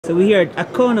So we're here at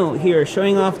Aconno here,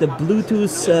 showing off the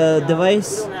Bluetooth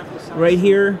device right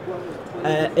here.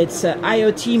 It's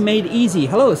IoT made easy.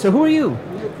 Hello, so who are you?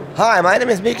 Hi, my name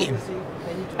is Mickey.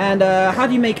 And how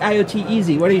do you make IoT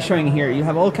easy? What are you showing here? You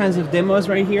have all kinds of demos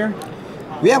right here.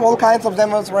 We have all kinds of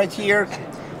demos right here.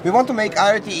 We want to make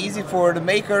IoT easy for the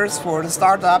makers, for the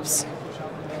startups,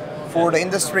 for the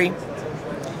industry.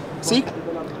 See,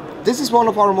 this is one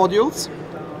of our modules.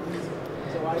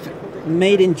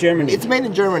 Made in Germany. It's made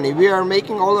in Germany. We are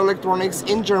making all electronics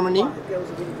in Germany.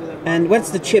 And what's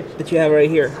the chip that you have right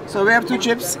here? So we have two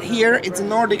chips here. It's a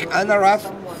Nordic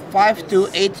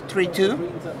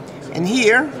nRF52840. And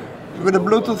here, with the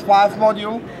Bluetooth 5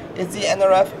 module, it's the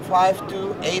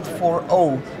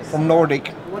nRF52840 from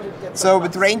Nordic. So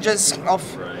with ranges of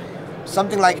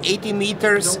something like 80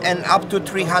 meters and up to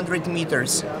 300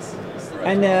 meters.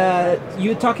 And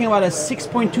you're talking about a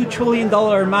 $6.2 trillion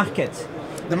market.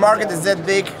 The market is that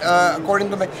big, according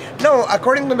to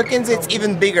McKinsey, it's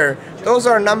even bigger. Those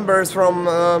are numbers from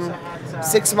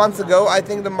 6 months ago. I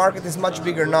think the market is much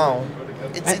bigger now.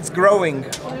 It's growing.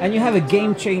 And you have a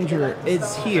game changer.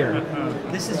 It's here.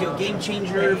 This is your game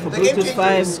changer for Bluetooth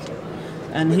 5.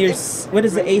 And here's, what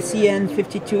is the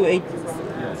ACN528?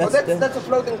 That's a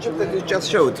floating chip that you just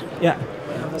showed. Yeah.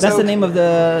 That's the name of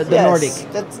the yes, Nordic.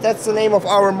 That's the name of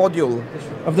our module.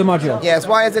 Of the module. Yes.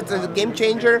 Why is it a game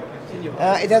changer?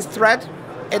 It has Thread,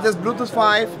 it has Bluetooth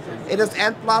 5, it has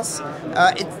N+,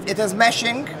 it has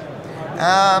meshing.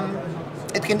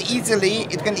 It can easily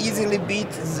beat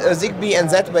Zigbee and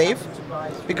Z-Wave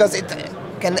because it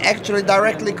can actually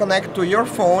directly connect to your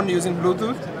phone using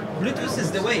Bluetooth. Bluetooth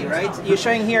is the way, right? You're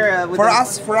showing here with for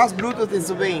us, Bluetooth is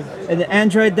the way. The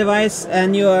Android device,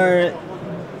 and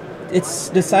it's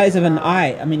the size of an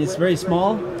eye. I mean, it's very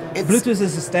small. Bluetooth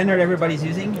is the standard everybody's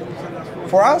using.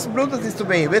 For us, Bluetooth is the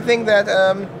way. We think that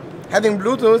having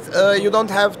Bluetooth, you don't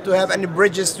have to have any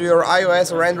bridges to your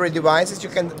iOS or Android devices. You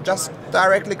can just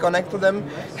directly connect to them.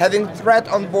 Having Thread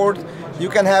on board, you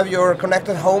can have your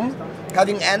connected home.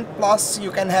 Having N+,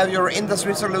 you can have your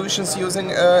industry solutions using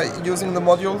the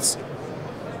modules.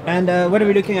 And what are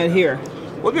we looking at here?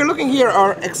 What we're looking here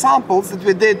are examples that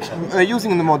we did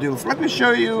using the modules. Let me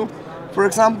show you, for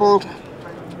example,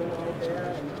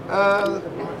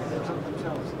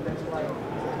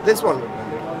 this one.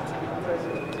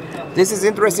 This is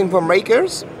interesting for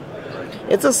makers.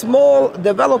 It's a small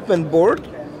development board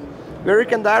where you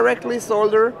can directly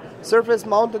solder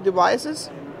surface-mounted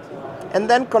devices and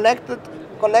then connect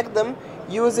them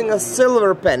using a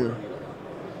silver pen.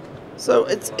 So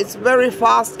it's very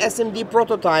fast SMD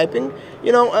prototyping.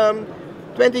 You know,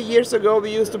 20 years ago we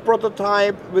used to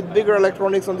prototype with bigger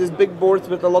electronics on these big boards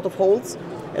with a lot of holes,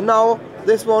 and now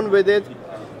this one we did.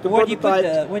 Where do you put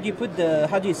the?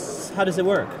 How does it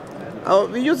work?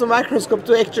 We use a microscope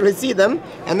to actually see them,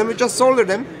 and then we just solder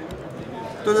them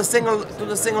to the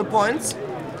single points,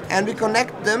 and we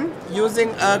connect them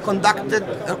using a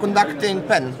conducting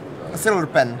pen, a silver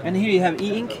pen. And here you have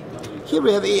e-ink. Here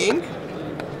we have e-ink.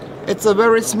 It's a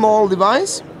very small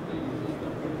device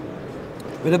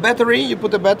with a battery. You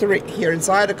put the battery here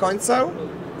inside a coin cell.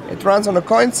 It runs on a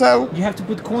coin cell. You have to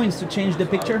put coins to change the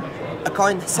picture. A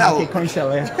coin cell. Okay, coin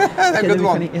cell, yeah. A good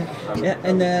one. Yeah,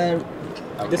 and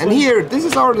here, this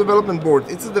is our development board.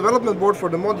 It's a development board for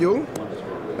the module.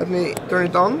 Let me turn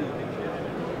it on.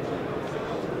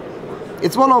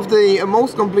 It's one of the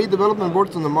most complete development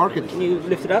boards on the market. Can you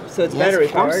lift it up so it's battery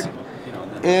powered?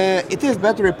 It is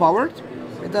battery powered.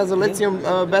 It has a lithium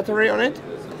battery on it.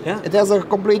 Yeah. It has a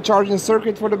complete charging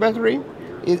circuit for the battery.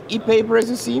 It's e-paper, as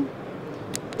you see.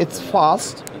 It's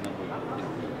fast.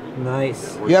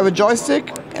 Nice. You have a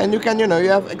joystick, and you can, you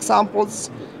have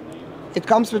examples. It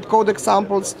comes with code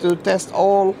examples to test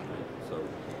all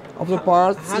of the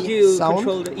parts. How do you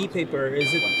control the e-paper?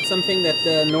 Is it something that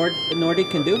Nordic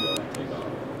can do?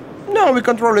 No, we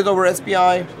control it over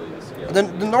SPI. The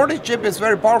Nordic chip is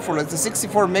very powerful. It's a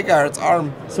 64 megahertz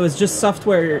ARM. So it's just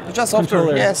software. It's just software,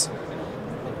 controller. yes.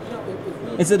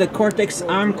 Is it a Cortex,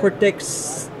 ARM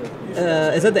Cortex?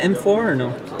 Is that the M4 or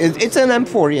no? It's an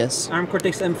M4, yes. ARM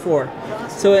Cortex M4.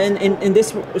 So in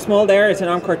this small there, it's an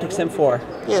ARM Cortex M4.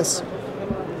 Yes.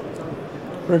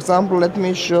 For example, let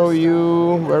me show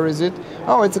you, where is it?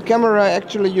 Oh, it's a camera.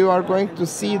 Actually, you are going to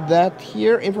see that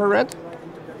here, infrared.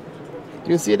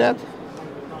 Do you see that?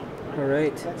 All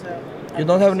right. You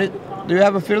don't have it. Do you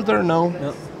have a filter? No.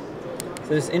 No. So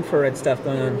there's infrared stuff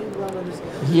going on.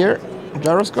 Here,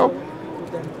 gyroscope.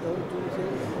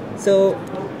 So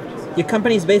your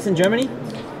company is based in Germany?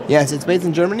 Yes, it's based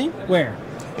in Germany. Where?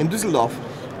 In Düsseldorf.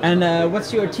 And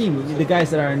what's your team? The guys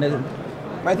that are in the...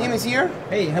 My team is here.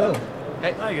 Hey, hello.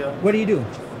 Hey, how you going? What do you do?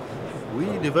 We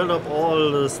develop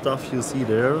all the stuff you see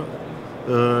there.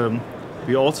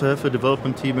 We also have a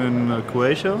development team in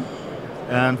Croatia,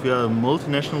 and we are a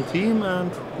multinational team,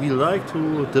 and we like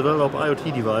to develop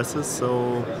IoT devices.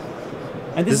 So,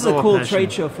 and this is a cool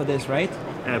trade show for this, right?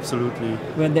 Absolutely.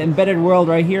 We're in the embedded world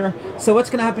right here. So what's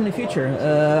going to happen in the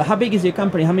future? How big is your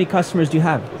company? How many customers do you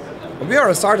have? We are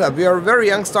a startup. We are a very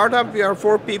young startup. We are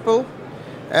 4 people.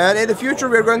 And in the future,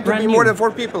 we're going to be more than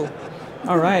 4 people.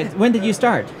 All right. When did you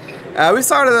start? We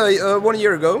started 1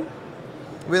 year ago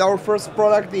with our first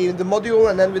product, the module,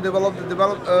 and then we developed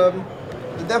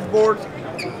the dev board.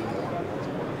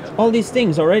 All these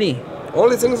things already? All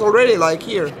these things already, like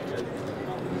here.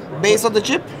 Base of the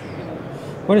chip.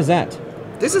 What is that?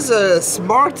 This is a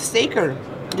smart staker.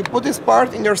 You put this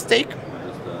part in your stake,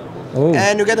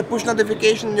 and you get a push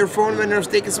notification on your phone when your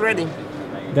stake is ready.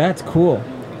 That's cool.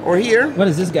 Or here. What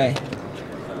is this guy?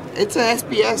 It's an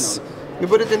SPS. You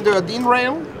put it into a DIN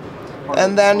rail,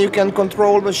 and then you can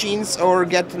control machines or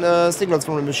get signals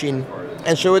from the machine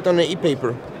and show it on an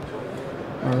e-paper.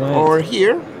 All right. Or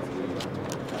here,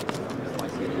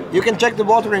 you can check the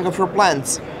watering of your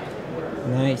plants.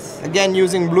 Nice. Again,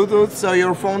 using Bluetooth, so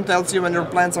your phone tells you when your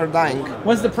plants are dying.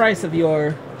 What's the price of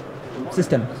your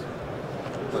system?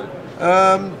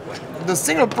 The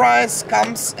single price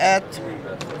comes at,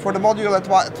 for the module, at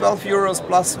 12 euros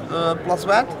plus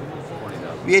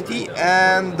VAT,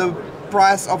 and the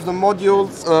price of the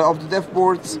modules of the dev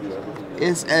boards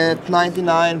is at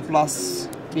 99 plus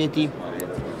VAT.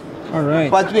 All right.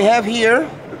 But we have here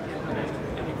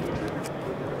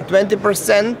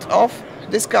 20% off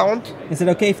discount. Is it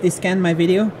okay if they scan my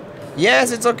video?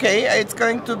 Yes, it's okay. It's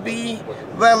going to be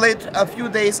valid a few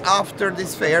days after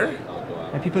this fair.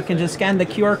 And people can just scan the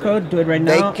QR code, do it right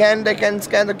now? They can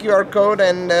scan the QR code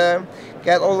and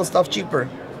get all the stuff cheaper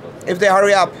if they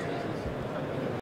hurry up.